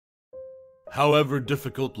However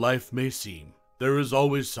difficult life may seem, there is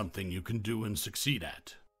always something you can do and succeed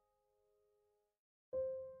at.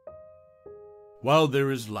 While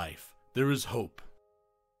there is life, there is hope.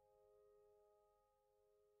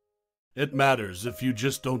 It matters if you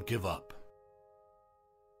just don't give up.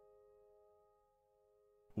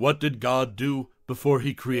 What did God do before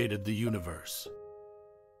he created the universe?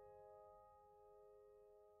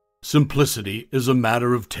 Simplicity is a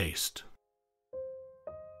matter of taste.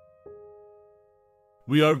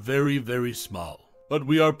 We are very, very small, but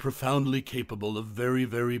we are profoundly capable of very,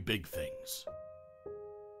 very big things.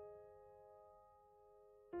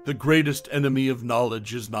 The greatest enemy of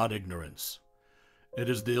knowledge is not ignorance. It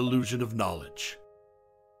is the illusion of knowledge.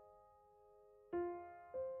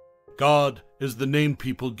 God is the name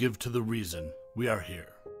people give to the reason we are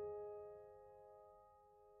here.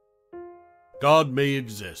 God may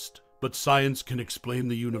exist, but science can explain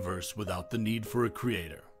the universe without the need for a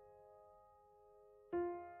creator.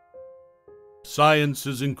 Science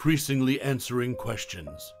is increasingly answering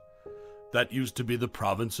questions that used to be the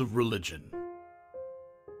province of religion.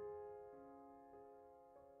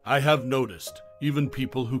 I have noticed even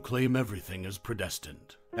people who claim everything is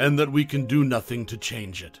predestined, and that we can do nothing to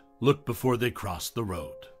change it, look before they cross the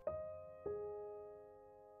road.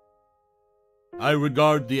 I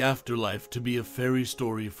regard the afterlife to be a fairy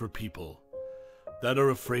story for people that are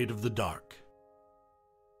afraid of the dark.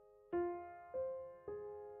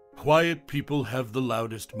 Quiet people have the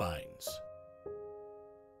loudest minds.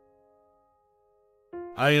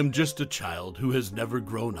 I am just a child who has never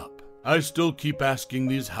grown up. I still keep asking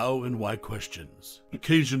these how and why questions.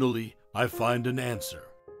 Occasionally, I find an answer.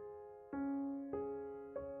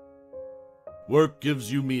 Work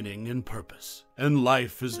gives you meaning and purpose, and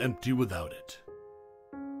life is empty without it.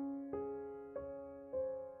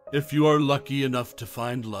 If you are lucky enough to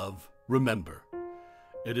find love, remember,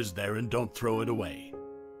 it is there and don't throw it away.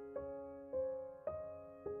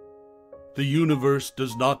 The universe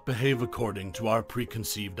does not behave according to our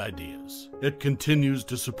preconceived ideas. It continues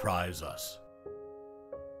to surprise us.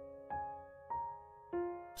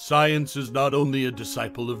 Science is not only a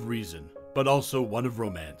disciple of reason, but also one of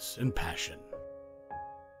romance and passion.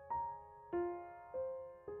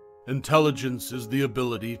 Intelligence is the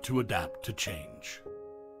ability to adapt to change.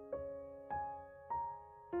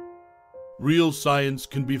 Real science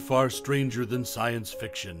can be far stranger than science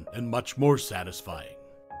fiction and much more satisfying.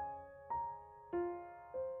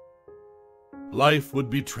 Life would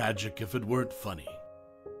be tragic if it weren't funny.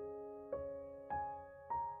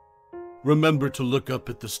 Remember to look up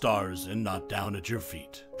at the stars and not down at your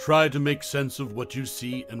feet. Try to make sense of what you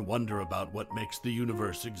see and wonder about what makes the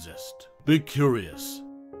universe exist. Be curious.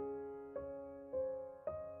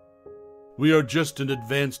 We are just an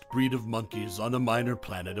advanced breed of monkeys on a minor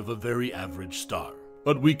planet of a very average star.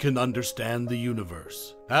 But we can understand the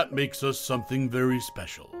universe. That makes us something very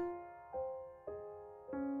special.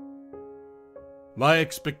 My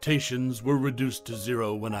expectations were reduced to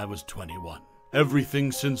 0 when I was 21.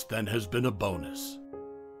 Everything since then has been a bonus.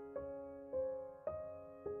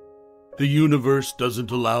 The universe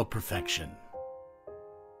doesn't allow perfection.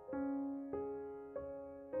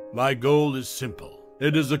 My goal is simple.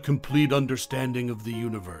 It is a complete understanding of the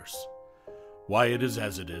universe, why it is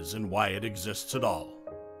as it is and why it exists at all.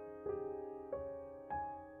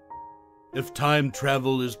 If time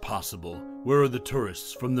travel is possible, where are the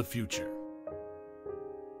tourists from the future?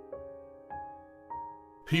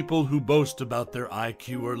 People who boast about their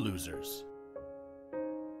IQ are losers.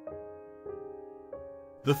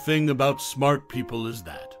 The thing about smart people is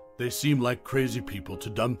that they seem like crazy people to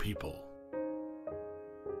dumb people.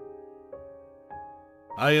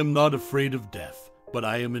 I am not afraid of death, but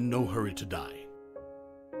I am in no hurry to die.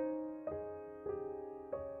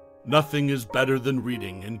 Nothing is better than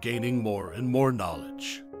reading and gaining more and more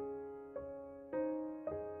knowledge.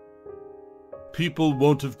 People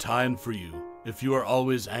won't have time for you if you are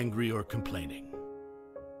always angry or complaining.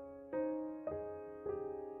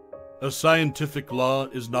 A scientific law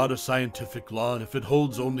is not a scientific law if it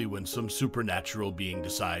holds only when some supernatural being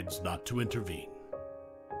decides not to intervene.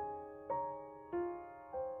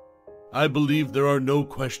 I believe there are no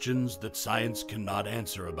questions that science cannot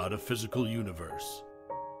answer about a physical universe.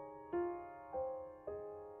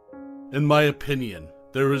 In my opinion,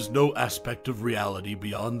 there is no aspect of reality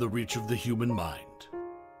beyond the reach of the human mind.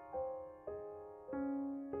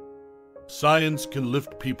 Science can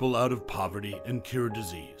lift people out of poverty and cure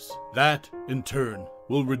disease. That, in turn,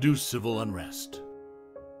 will reduce civil unrest.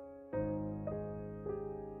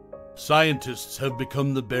 Scientists have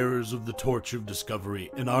become the bearers of the torch of discovery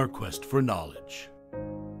in our quest for knowledge.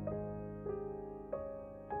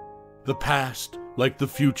 The past, like the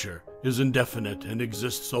future, is indefinite and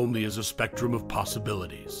exists only as a spectrum of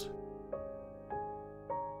possibilities.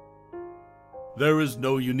 There is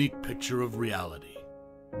no unique picture of reality.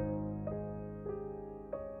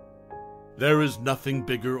 There is nothing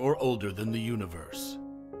bigger or older than the universe.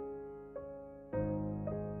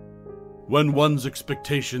 When one's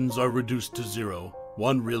expectations are reduced to zero,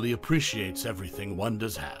 one really appreciates everything one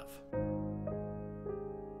does have.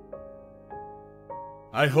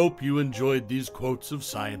 I hope you enjoyed these quotes of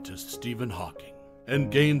scientist Stephen Hawking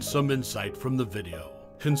and gained some insight from the video.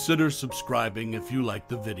 Consider subscribing if you like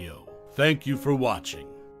the video. Thank you for watching.